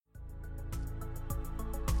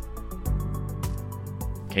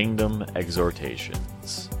Kingdom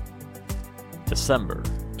Exhortations, December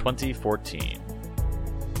 2014.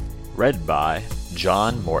 Read by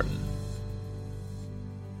John Morton.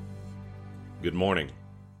 Good morning.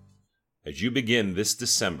 As you begin this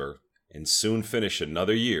December and soon finish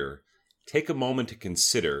another year, take a moment to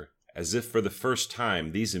consider, as if for the first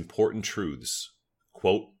time, these important truths.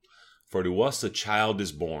 Quote, "For to us a child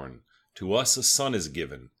is born, to us a son is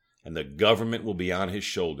given, and the government will be on his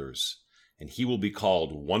shoulders. And he will be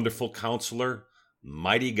called Wonderful Counselor,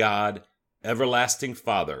 Mighty God, Everlasting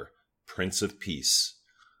Father, Prince of Peace.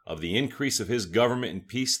 Of the increase of his government and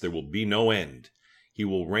peace there will be no end. He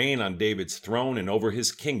will reign on David's throne and over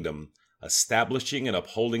his kingdom, establishing and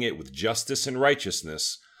upholding it with justice and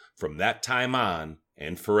righteousness from that time on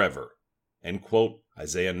and forever." End quote,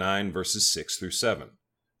 Isaiah 9, verses 6 through 7.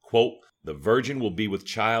 Quote, "The virgin will be with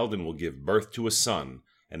child and will give birth to a son,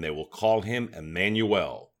 and they will call him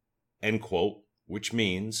Emmanuel." End quote, which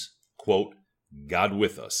means, quote, "God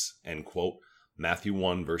with us," end quote, Matthew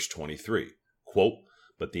 1, verse 23. Quote,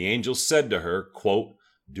 "But the angel said to her, quote,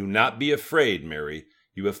 'Do not be afraid, Mary,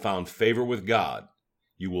 you have found favor with God.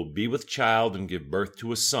 You will be with child and give birth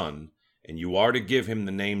to a son, and you are to give him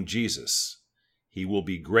the name Jesus. He will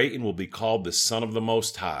be great and will be called the Son of the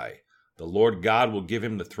Most High. The Lord God will give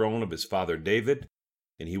him the throne of his father David,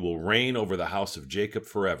 and he will reign over the house of Jacob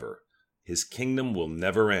forever. His kingdom will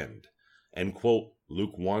never end." End quote,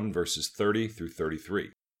 Luke 1, verses 30 through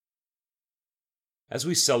 33. As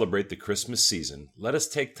we celebrate the Christmas season, let us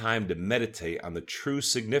take time to meditate on the true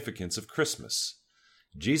significance of Christmas.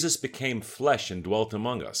 Jesus became flesh and dwelt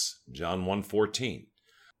among us, John 1:14.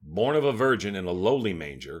 Born of a virgin in a lowly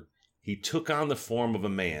manger, he took on the form of a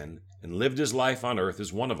man and lived his life on earth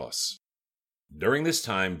as one of us. During this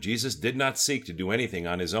time, Jesus did not seek to do anything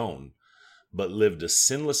on his own, but lived a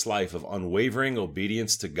sinless life of unwavering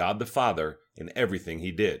obedience to God the Father in everything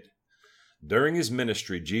he did. During his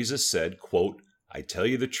ministry, Jesus said, quote, "I tell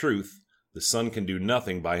you the truth, the Son can do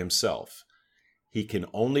nothing by himself. He can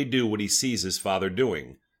only do what he sees his Father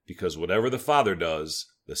doing, because whatever the Father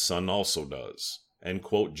does, the Son also does." End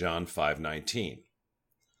quote, John 5:19.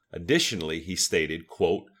 Additionally, he stated,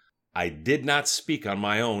 quote, "I did not speak on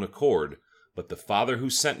my own accord, but the Father who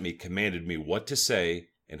sent me commanded me what to say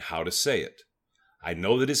and how to say it. I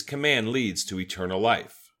know that his command leads to eternal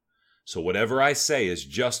life. So whatever I say is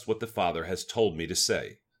just what the Father has told me to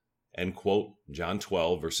say." End quote, John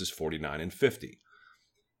 12, verses 49 and 50.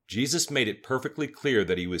 Jesus made it perfectly clear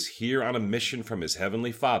that he was here on a mission from his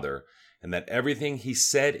heavenly Father, and that everything he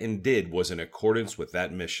said and did was in accordance with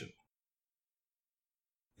that mission.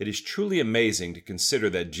 It is truly amazing to consider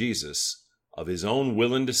that Jesus, of his own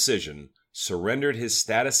will and decision, surrendered his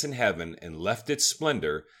status in heaven and left its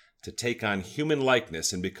splendor to take on human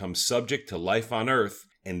likeness and become subject to life on earth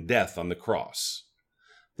and death on the cross.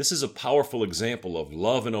 This is a powerful example of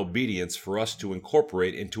love and obedience for us to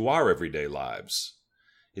incorporate into our everyday lives.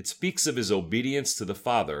 It speaks of his obedience to the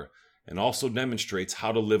Father and also demonstrates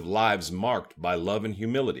how to live lives marked by love and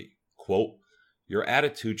humility. Quote, "Your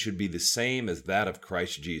attitude should be the same as that of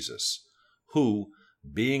Christ Jesus, who,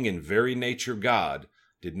 being in very nature God,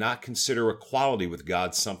 did not consider equality with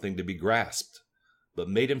God something to be grasped, but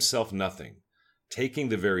made himself nothing, taking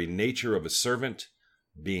the very nature of a servant,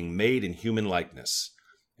 being made in human likeness,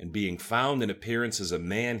 and being found in appearance as a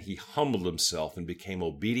man, he humbled himself and became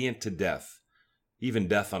obedient to death, even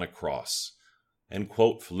death on a cross." End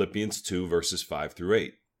quote, Philippians 2, verses 5 through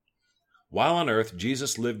 8. While on earth,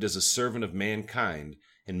 Jesus lived as a servant of mankind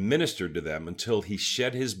and ministered to them until he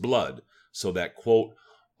shed his blood, so that, quote,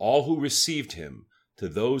 "all who received him, to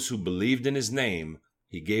those who believed in his name,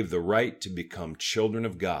 he gave the right to become children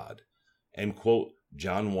of God." End quote,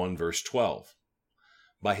 John 1, verse 12.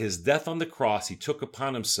 By his death on the cross, he took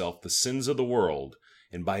upon himself the sins of the world,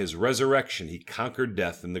 and by his resurrection, he conquered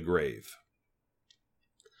death and the grave.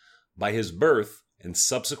 By his birth and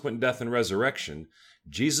subsequent death and resurrection,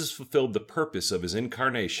 Jesus fulfilled the purpose of his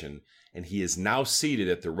incarnation, and he is now seated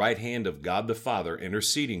at the right hand of God the Father,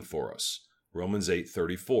 interceding for us. Romans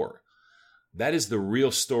 8:34. That is the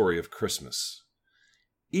real story of Christmas.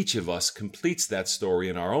 Each of us completes that story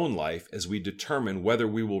in our own life as we determine whether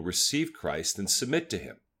we will receive Christ and submit to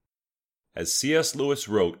him. As C.S. Lewis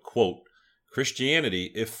wrote, quote,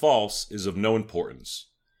 "Christianity, if false, is of no importance.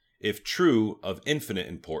 If true, of infinite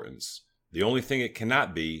importance. The only thing it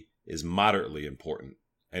cannot be is moderately important."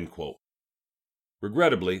 End quote.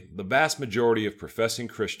 Regrettably, the vast majority of professing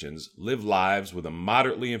Christians live lives with a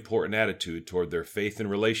moderately important attitude toward their faith and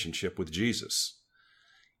relationship with Jesus.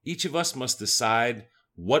 Each of us must decide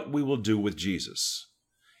what we will do with Jesus.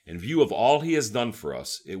 In view of all he has done for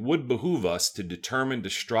us, it would behoove us to determine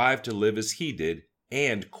to strive to live as he did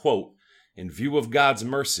and, quote, in view of God's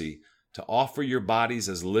mercy, to offer your bodies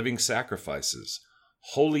as living sacrifices,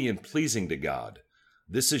 holy and pleasing to God.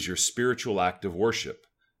 This is your spiritual act of worship,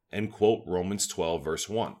 end quote, Romans 12, verse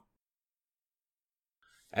 1.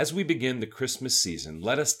 As we begin the Christmas season,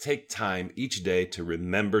 let us take time each day to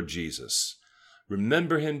remember Jesus.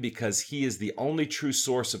 Remember him because he is the only true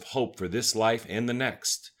source of hope for this life and the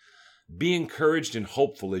next. Be encouraged and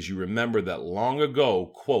hopeful as you remember that long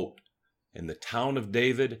ago, quote, in the town of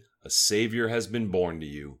David, a Savior has been born to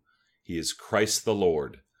you. He is Christ the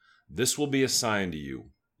Lord. This will be a sign to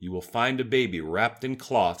you. You will find a baby wrapped in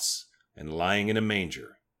cloths and lying in a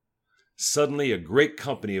manger. Suddenly a great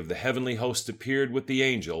company of the heavenly host appeared with the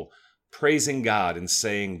angel, praising God and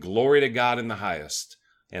saying, Glory to God in the highest,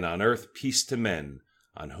 and on earth peace to men,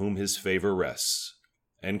 on whom his favor rests.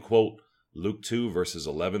 End quote, Luke 2, verses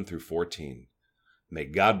 11 through 14. May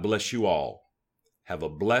God bless you all. Have a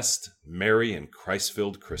blessed, merry, and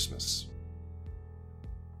Christ-filled Christmas.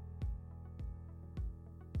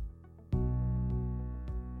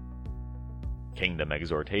 Kingdom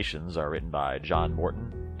Exhortations are written by John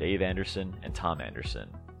Morton, Dave Anderson, and Tom Anderson.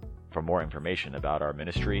 For more information about our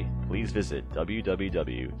ministry, please visit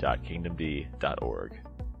www.kingdomd.org.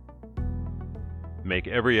 Make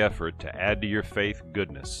every effort to add to your faith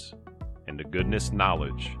goodness, and to goodness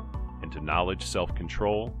knowledge, and to knowledge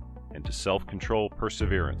self-control, and to self-control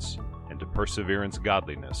perseverance, and to perseverance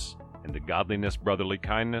godliness, and to godliness brotherly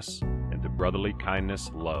kindness, and to brotherly kindness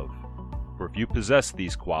love. For if you possess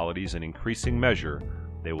these qualities in increasing measure,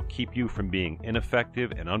 they will keep you from being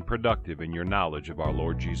ineffective and unproductive in your knowledge of our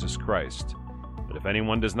Lord Jesus Christ. But if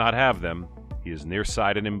anyone does not have them, he is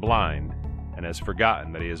nearsighted and blind, and has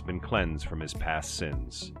forgotten that he has been cleansed from his past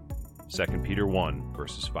sins. 2 Peter 1,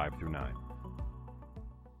 verses 5 through 9.